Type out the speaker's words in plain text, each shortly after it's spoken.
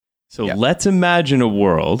So let's imagine a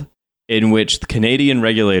world in which the Canadian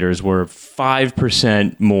regulators were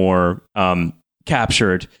 5% more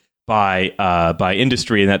captured by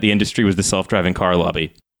industry, and that the industry was the self-driving car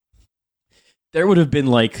lobby. There would have been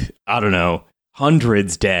like, I don't know,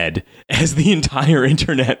 hundreds dead as the entire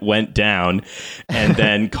internet went down, and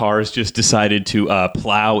then cars just decided to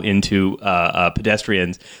plow into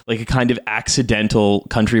pedestrians, like a kind of accidental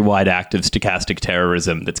countrywide act of stochastic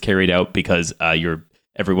terrorism that's carried out because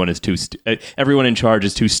everyone in charge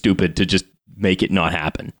is too stupid to just make it not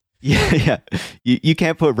happen. Yeah. You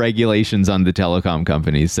can't put regulations on the telecom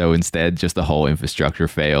companies, so instead, just the whole infrastructure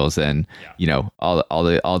fails, and all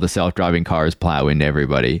the self-driving cars plow into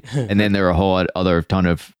everybody, and then there are a whole other ton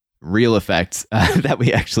of real effects that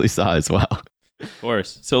we actually saw as well. Of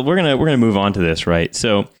course. So we're gonna move on to this, right?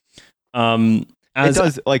 So, it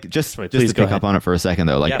does just to pick up on it for a second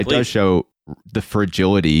though, it does show the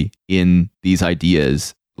fragility in these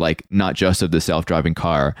ideas. Like, not just of the self-driving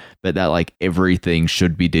car, but that like everything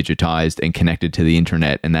should be digitized and connected to the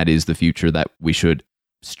internet, and that is the future that we should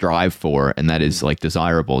strive for, and that is like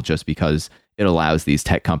desirable just because it allows these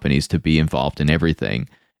tech companies to be involved in everything.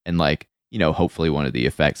 And hopefully one of the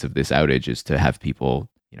effects of this outage is to have people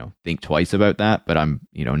think twice about that, but I'm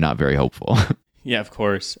not very hopeful. Yeah, of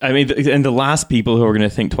course. I mean, and the last people who are going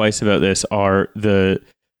to think twice about this are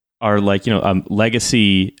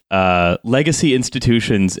legacy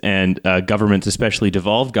institutions and governments, especially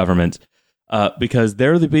devolved governments, because they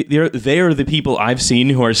are the people I've seen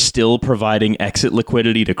who are still providing exit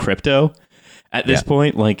liquidity to crypto at this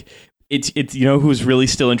point. Like, it's who's really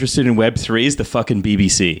still interested in Web3 is the fucking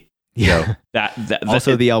BBC.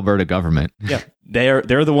 Also the Alberta government. Yeah, they're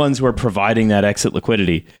the ones who are providing that exit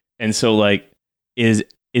liquidity. And so, like, are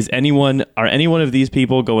any one of these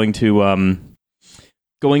people going to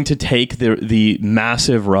take the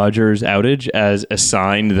massive Rogers outage as a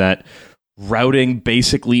sign that routing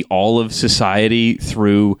basically all of society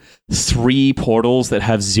through 3 portals that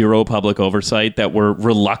have zero public oversight, that we're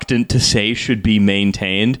reluctant to say should be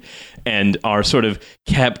maintained, and are sort of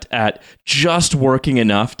kept at just working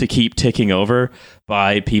enough to keep ticking over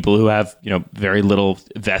by people who have very little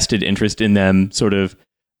vested interest in them sort of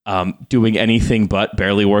doing anything but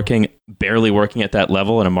barely working at that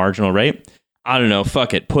level at a marginal rate? I don't know.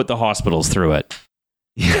 Fuck it. Put the hospitals through it.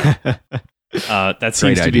 That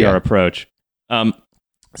seems to be our approach.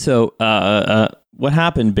 So what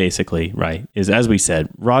happened basically, right, is, as we said,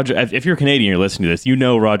 Roger. If you're Canadian, you're listening to this,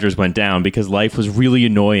 Rogers went down because life was really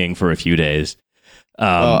annoying for a few days.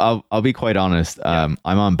 Well, I'll be quite honest. I'm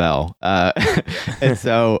on Bell, and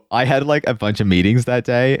so I had like a bunch of meetings that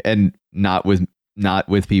day, and not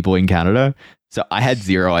with people in Canada. So I had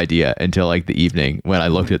zero idea until like the evening when I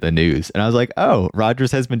looked at the news, and I was like, "Oh,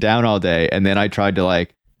 Rogers has been down all day." And then I tried to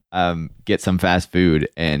get some fast food,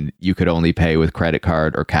 and you could only pay with credit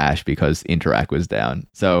card or cash because Interac was down.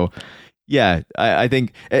 So yeah, I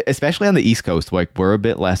think especially on the East Coast, like, we're a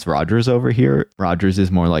bit less Rogers over here. Rogers is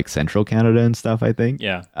more like Central Canada and stuff, I think.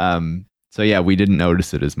 Yeah. So yeah, we didn't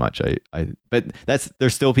notice it as much. But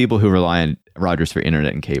there's still people who rely on Rogers for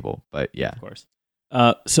internet and cable. But yeah, of course.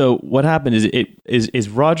 So what happened is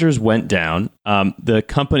Rogers went down. The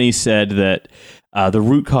company said that the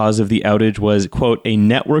root cause of the outage was, quote, a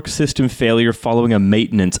network system failure following a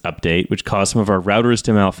maintenance update, which caused some of our routers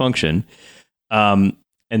to malfunction. And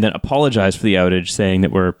then apologized for the outage, saying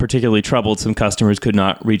that we're particularly troubled. Some customers could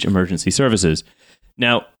not reach emergency services.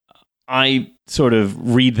 Now, I sort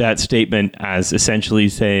of read that statement as essentially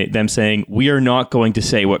saying, we are not going to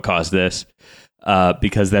say what caused this.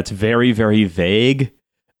 Because that's very, very vague.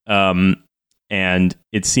 And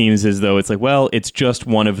it seems as though it's like, well, it's just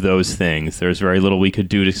one of those things. There's very little we could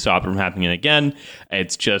do to stop it from happening again.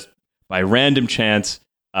 It's just by random chance,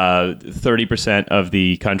 30% of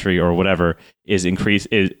the country or whatever is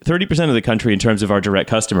 30% of the country in terms of our direct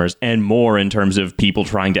customers, and more in terms of people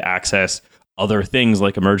trying to access other things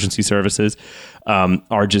like emergency services,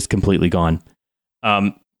 are just completely gone.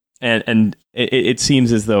 And it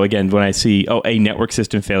seems as though, again, when I see, a network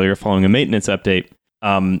system failure following a maintenance update,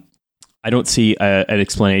 I don't see an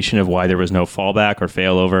explanation of why there was no fallback or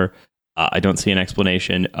failover. I don't see an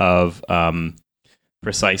explanation of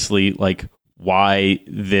precisely like why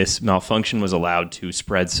this malfunction was allowed to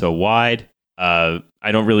spread so wide. I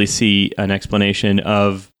don't really see an explanation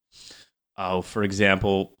of, for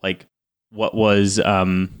example, like what was...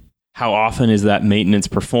 how often is that maintenance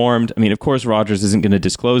performed? I mean, of course, Rogers isn't going to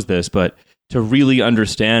disclose this, but to really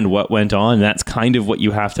understand what went on, that's kind of what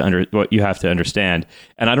you have to understand.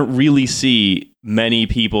 And I don't really see many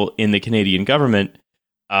people in the Canadian government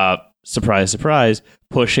surprise, surprise,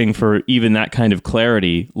 pushing for even that kind of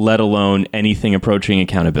clarity, let alone anything approaching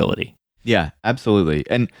accountability. Yeah, absolutely.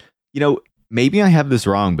 And, maybe I have this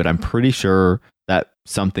wrong, but I'm pretty sure that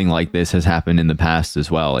something like this has happened in the past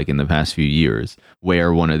as well, like in the past few years,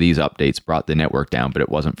 where one of these updates brought the network down, but it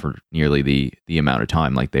wasn't for nearly the amount of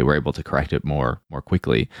time. Like they were able to correct it more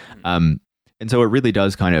quickly. And so it really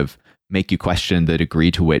does kind of make you question the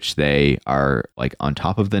degree to which they are like on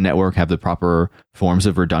top of the network, have the proper forms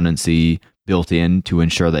of redundancy built in to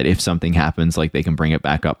ensure that if something happens, like they can bring it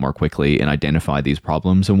back up more quickly and identify these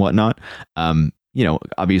problems and whatnot.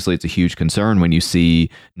 Obviously it's a huge concern when you see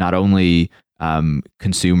not only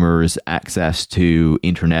consumers' access to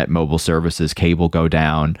internet, mobile services, cable go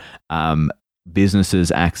down,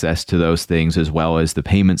 businesses' access to those things, as well as the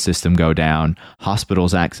payment system go down,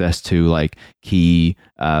 hospitals' access to like key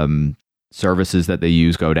services that they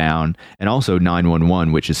use go down, and also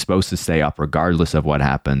 911, which is supposed to stay up regardless of what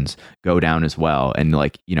happens, go down as well. And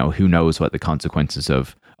who knows what the consequences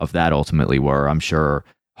of that ultimately were. I'm sure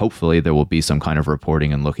hopefully there will be some kind of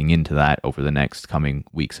reporting and looking into that over the next coming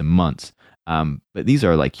weeks and months. But these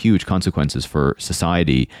are like huge consequences for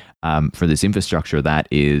society, for this infrastructure that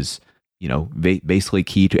is, basically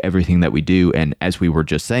key to everything that we do. And as we were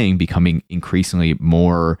just saying, becoming increasingly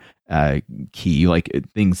more key, like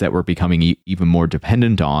things that we're becoming even more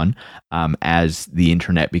dependent on as the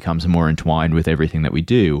internet becomes more entwined with everything that we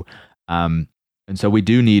do. And so we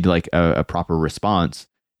do need like a proper response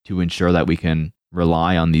to ensure that we can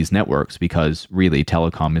rely on these networks, because really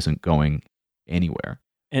telecom isn't going anywhere.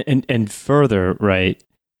 And further, right,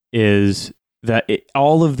 is that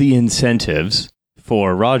all of the incentives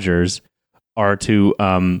for Rogers are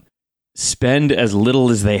to spend as little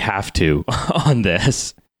as they have to on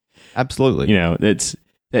this. Absolutely. It's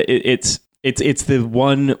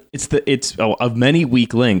of many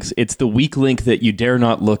weak links. It's the weak link that you dare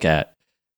not look at